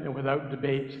argument and without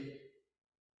debate.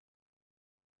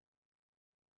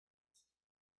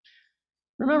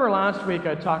 Remember last week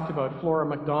I talked about Flora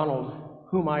MacDonald,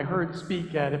 whom I heard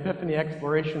speak at Epiphany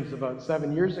Explorations about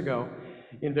 7 years ago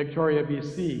in Victoria,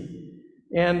 BC.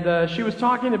 And she was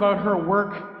talking about her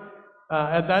work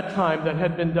at that time that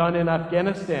had been done in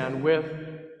Afghanistan with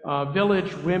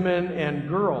village women and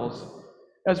girls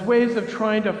as ways of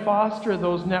trying to foster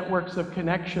those networks of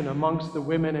connection amongst the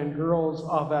women and girls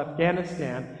of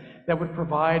Afghanistan that would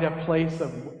provide a place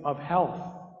of health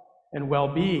and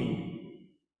well-being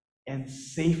and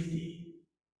safety.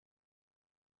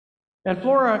 And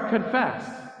Flora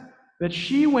confessed that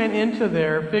she went into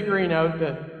there figuring out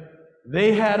that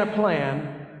they had a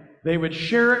plan, they would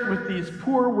share it with these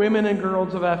poor women and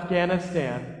girls of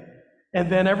Afghanistan,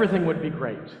 and then everything would be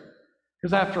great.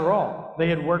 Because after all, they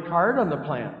had worked hard on the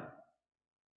plan.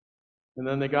 And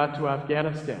then they got to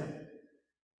Afghanistan.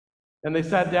 And they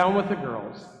sat down with the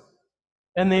girls,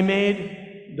 and they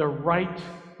made the right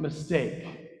mistake.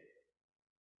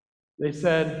 They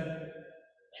said,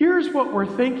 "Here's what we're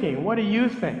thinking. What do you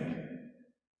think?"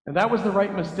 And that was the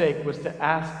right mistake, was to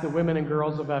ask the women and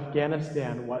girls of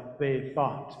Afghanistan what they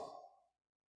thought.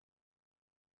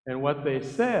 And what they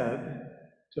said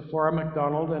to Flora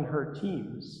MacDonald and her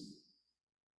teams: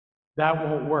 that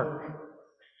won't work.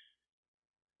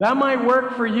 That might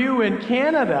work for you in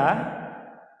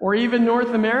Canada, or even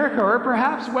North America, or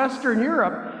perhaps Western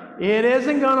Europe. It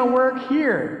isn't going to work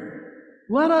here.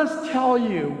 Let us tell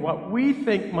you what we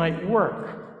think might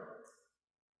work.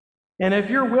 And if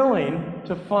you're willing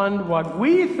to fund what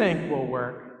we think will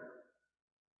work,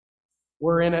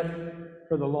 we're in it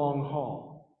for the long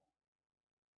haul.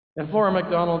 And Flora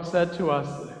MacDonald said to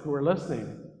us who were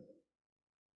listening,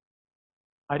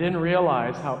 "I didn't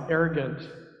realize how arrogant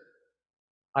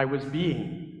I was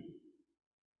being,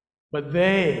 but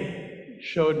they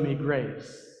showed me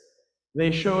grace.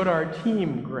 They showed our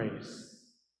team grace.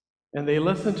 And they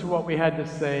listened to what we had to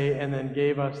say and then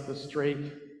gave us the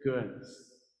straight goods.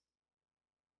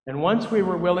 And once we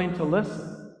were willing to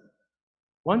listen,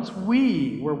 once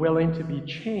we were willing to be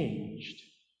changed,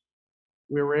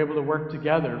 we were able to work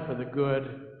together for the good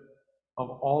of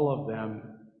all of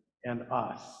them and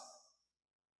us."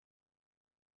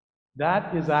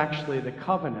 That is actually the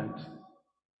covenant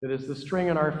that is the string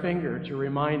on our finger to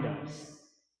remind us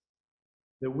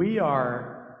that we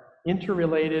are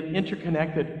interrelated,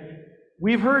 interconnected.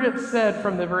 We've heard it said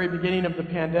from the very beginning of the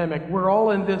pandemic, we're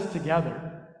all in this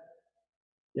together.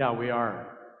 Yeah, we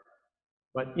are.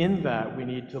 But in that, we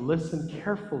need to listen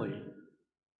carefully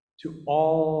to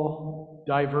all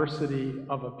diversity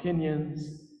of opinions,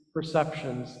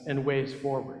 perceptions, and ways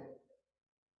forward.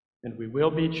 And we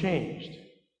will be changed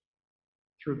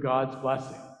through God's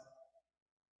blessing.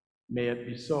 May it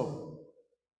be so.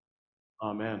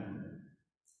 Amen.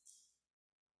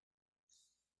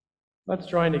 Let's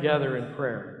join together in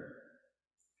prayer.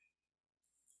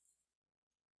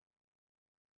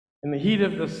 In the heat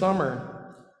of the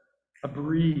summer, a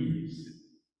breeze,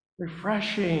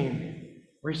 refreshing,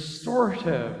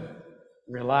 restorative,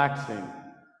 relaxing.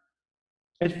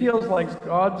 It feels like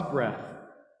God's breath,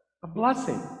 a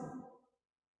blessing,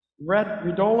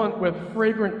 redolent with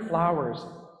fragrant flowers,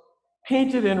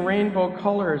 painted in rainbow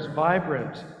colors,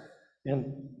 vibrant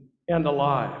and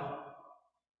alive,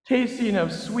 tasting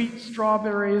of sweet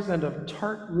strawberries and of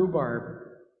tart rhubarb,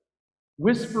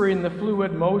 whispering the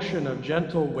fluid motion of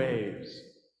gentle waves.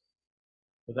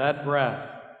 For that breath,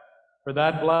 for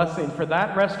that blessing, for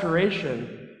that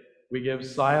restoration, we give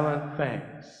silent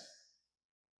thanks.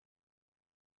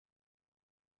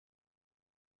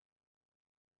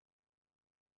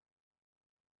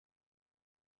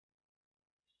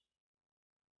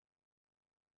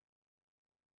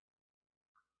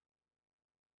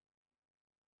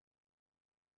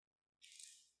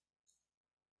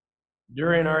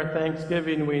 During our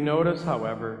Thanksgiving, we notice,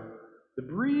 however, the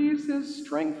breeze is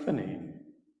strengthening.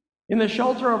 In the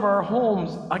shelter of our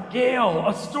homes, a gale,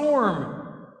 a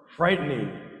storm, frightening,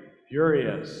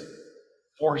 furious,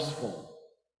 forceful.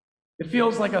 It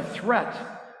feels like a threat,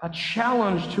 a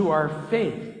challenge to our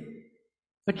faith.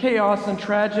 The chaos and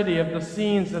tragedy of the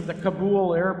scenes at the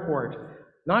Kabul airport,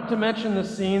 not to mention the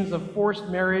scenes of forced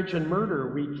marriage and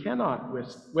murder we cannot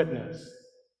witness.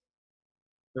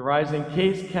 The rising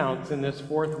case counts in this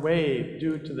fourth wave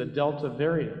due to the Delta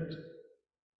variant.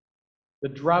 The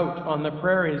drought on the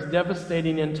prairies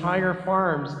devastating entire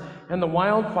farms, and the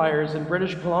wildfires in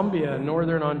British Columbia and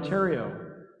Northern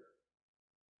Ontario.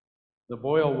 The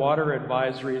boil water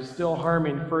advisory is still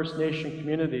harming First Nation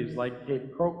communities like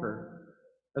Cape Croker,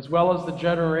 as well as the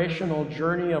generational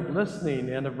journey of listening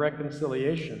and of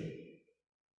reconciliation.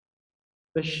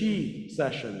 The She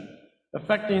Session,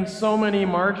 affecting so many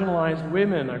marginalized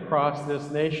women across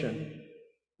this nation,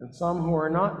 and some who are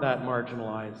not that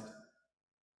marginalized.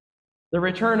 The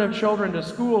return of children to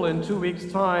school in 2 weeks'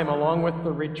 time, along with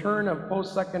the return of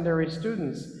post-secondary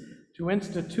students to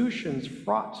institutions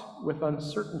fraught with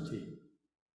uncertainty.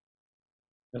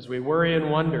 As we worry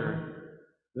and wonder,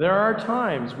 there are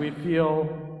times we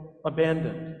feel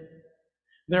abandoned.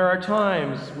 There are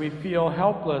times we feel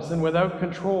helpless and without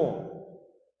control.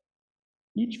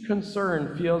 Each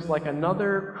concern feels like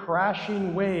another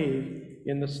crashing wave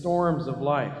in the storms of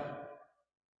life.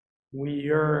 We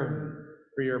yearn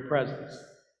for your presence.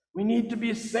 We need to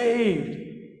be saved.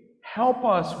 Help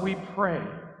us, we pray.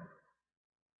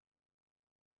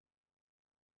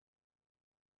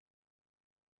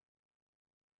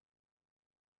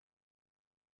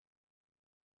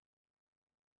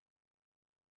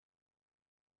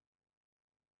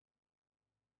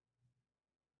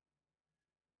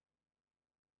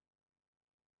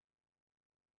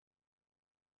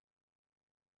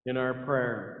 In our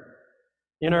prayer,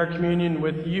 in our communion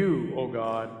with you, O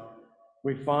God,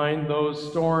 we find those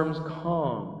storms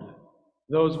calmed,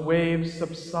 those waves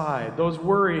subside, those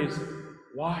worries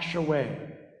wash away.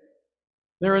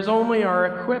 There is only our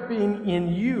equipping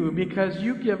in you because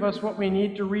you give us what we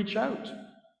need to reach out.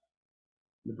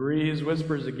 The breeze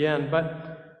whispers again,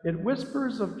 but it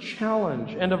whispers of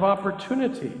challenge and of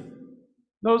opportunity,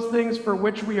 those things for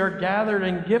which we are gathered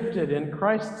and gifted in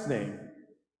Christ's name,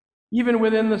 even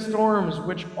within the storms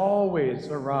which always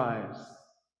arise.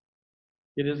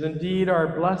 It is indeed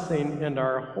our blessing and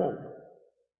our hope.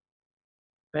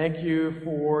 Thank you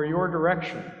for your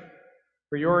direction,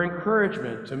 for your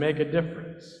encouragement to make a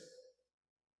difference.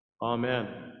 Amen.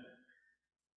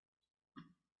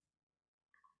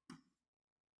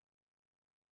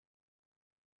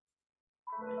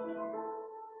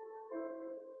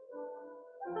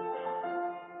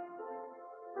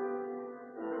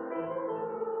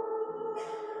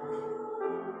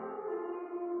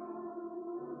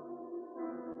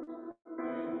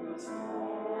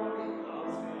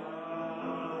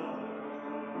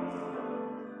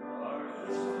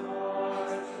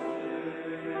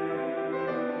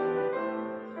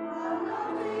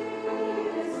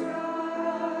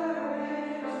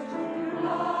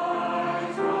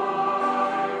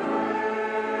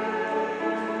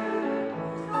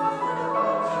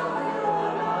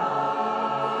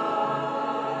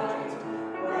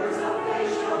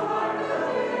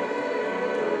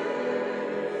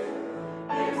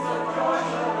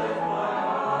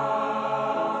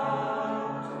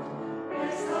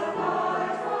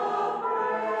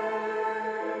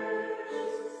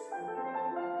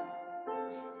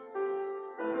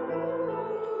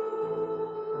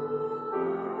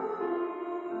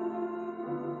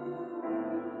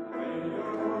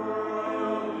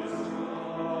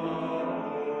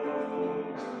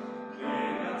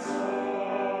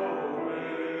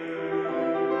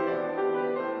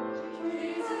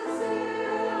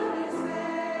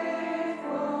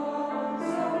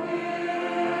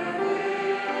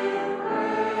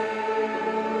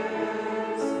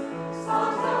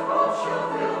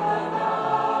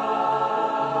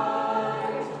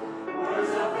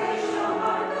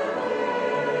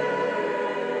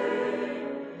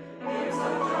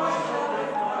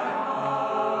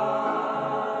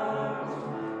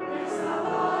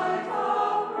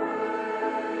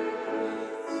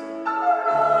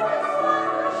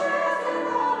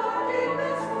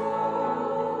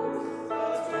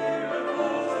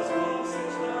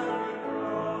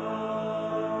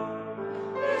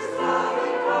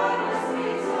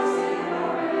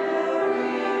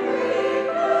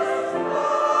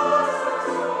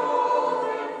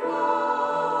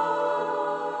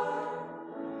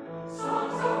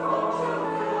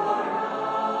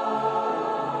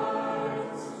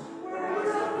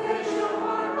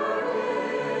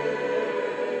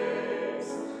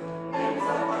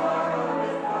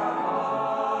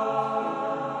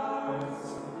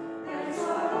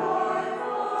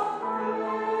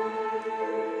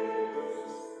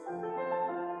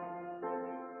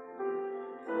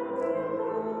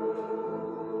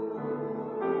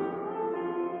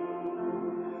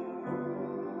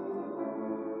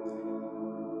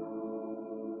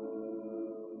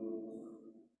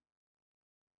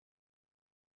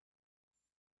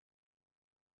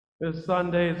 This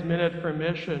Sunday's Minute for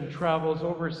Mission travels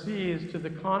overseas to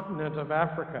the continent of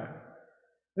Africa.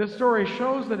 This story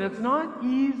shows that it's not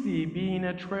easy being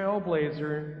a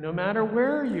trailblazer no matter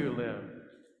where you live.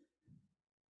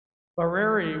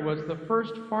 Bareri was the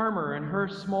first farmer in her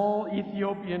small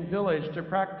Ethiopian village to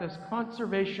practice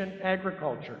conservation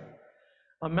agriculture,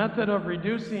 a method of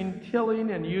reducing tilling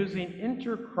and using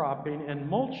intercropping and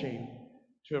mulching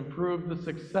to improve the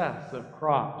success of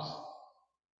crops.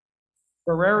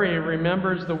 Bareri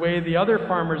remembers the way the other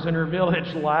farmers in her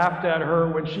village laughed at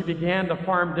her when she began to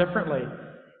farm differently.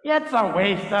 "It's a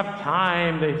waste of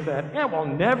time," they said. "It will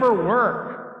never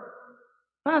work."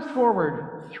 Fast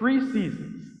forward 3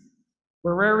 seasons.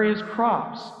 Bareri's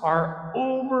crops are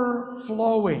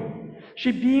overflowing.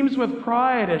 She beams with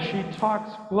pride as she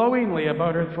talks glowingly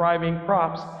about her thriving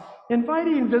crops,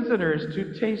 inviting visitors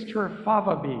to taste her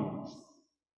fava beans.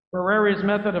 Bareri's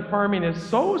method of farming is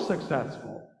so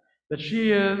successful that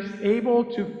she is able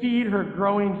to feed her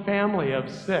growing family of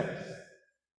 6.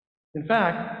 In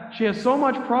fact, she has so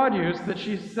much produce that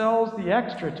she sells the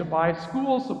extra to buy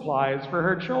school supplies for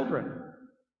her children.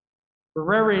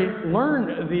 Bareri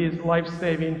learned these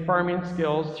life-saving farming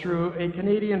skills through a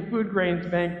Canadian Food Grains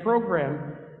Bank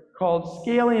program called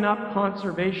Scaling Up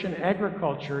Conservation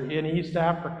Agriculture in East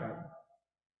Africa.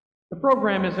 The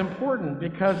program is important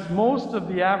because most of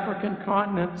the African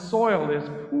continent's soil is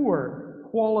poor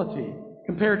quality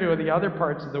compared to the other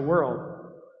parts of the world.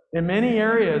 In many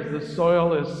areas, the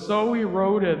soil is so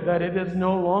eroded that it is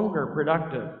no longer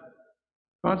productive.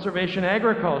 Conservation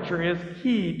agriculture is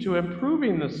key to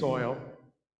improving the soil,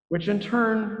 which in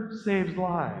turn saves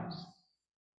lives.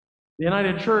 The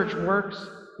United Church works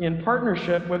in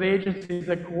partnership with agencies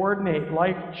that coordinate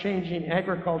life-changing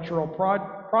agricultural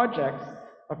projects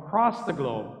across the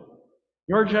globe.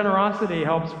 Your generosity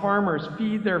helps farmers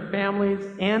feed their families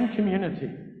and community.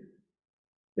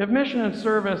 If mission and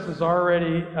service is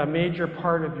already a major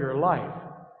part of your life,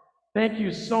 thank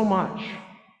you so much.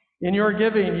 In your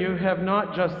giving, you have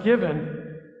not just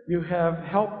given, you have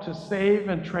helped to save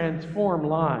and transform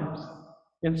lives,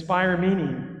 inspire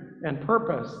meaning and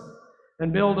purpose,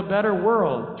 and build a better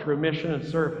world through mission and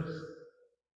service.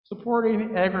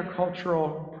 Supporting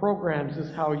agricultural programs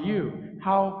is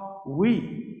how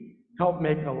we help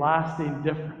make a lasting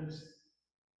difference.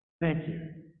 Thank you.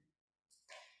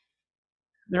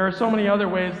 There are so many other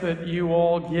ways that you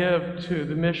all give to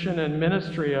the mission and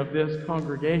ministry of this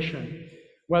congregation,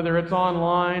 whether it's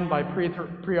online by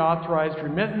pre-authorized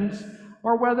remittance,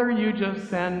 or whether you just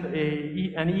send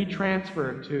an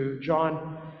e-transfer to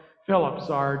John Phillips,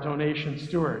 our donation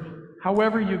steward.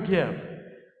 However you give,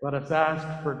 let us ask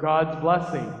for God's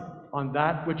blessing on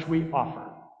that which we offer.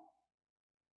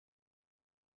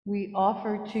 We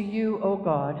offer to you, O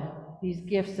God, these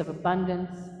gifts of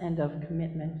abundance and of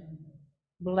commitment.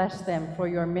 Bless them for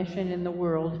your mission in the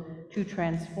world to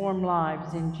transform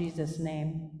lives in Jesus'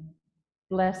 name.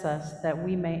 Bless us that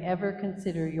we may ever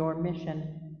consider your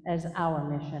mission as our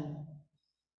mission.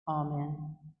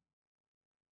 Amen.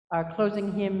 Our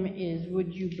closing hymn is,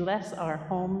 "Would You Bless Our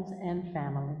Homes and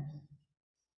Families."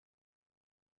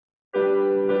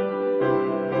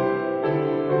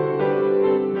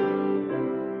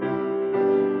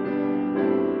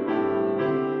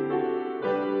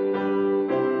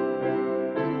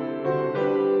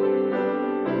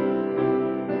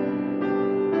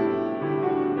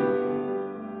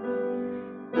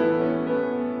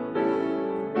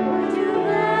 Would you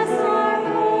bless our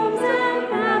homes and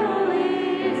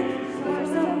families, source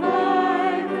of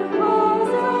life that calls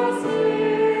us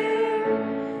here?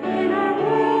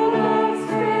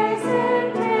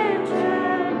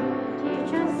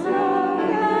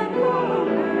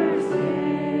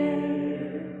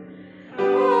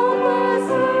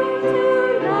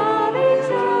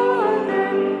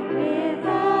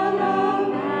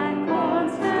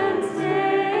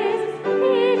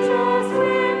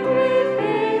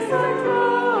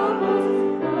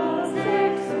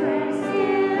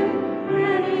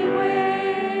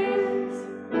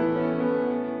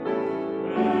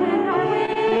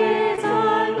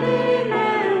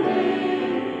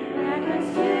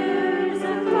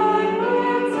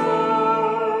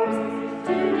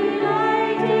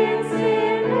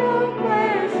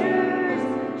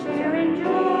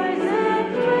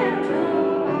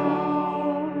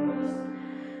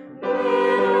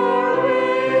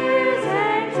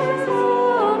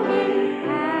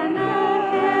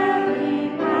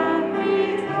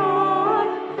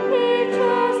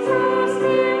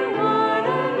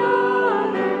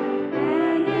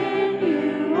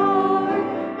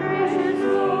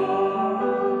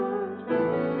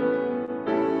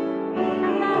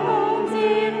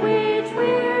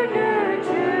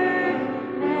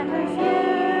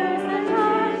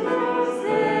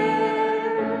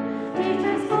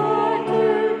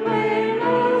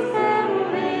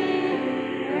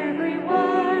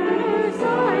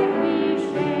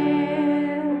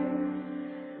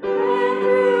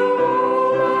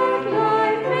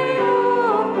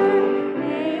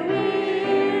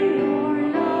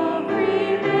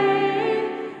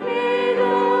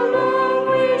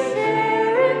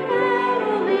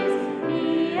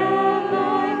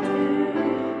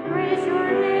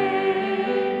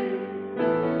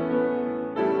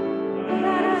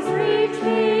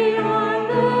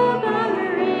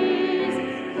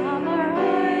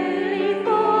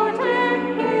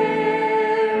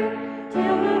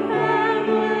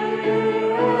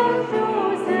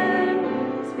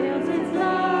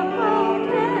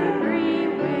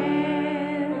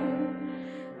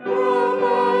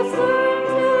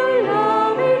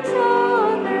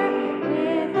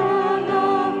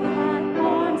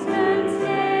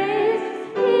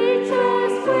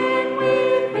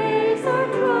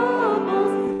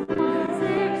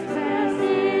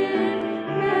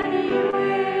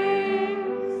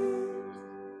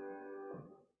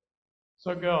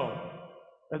 go.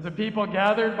 As a people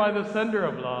gathered by the sender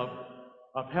of love,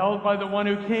 upheld by the one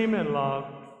who came in love,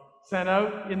 sent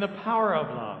out in the power of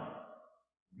love,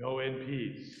 go in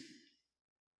peace.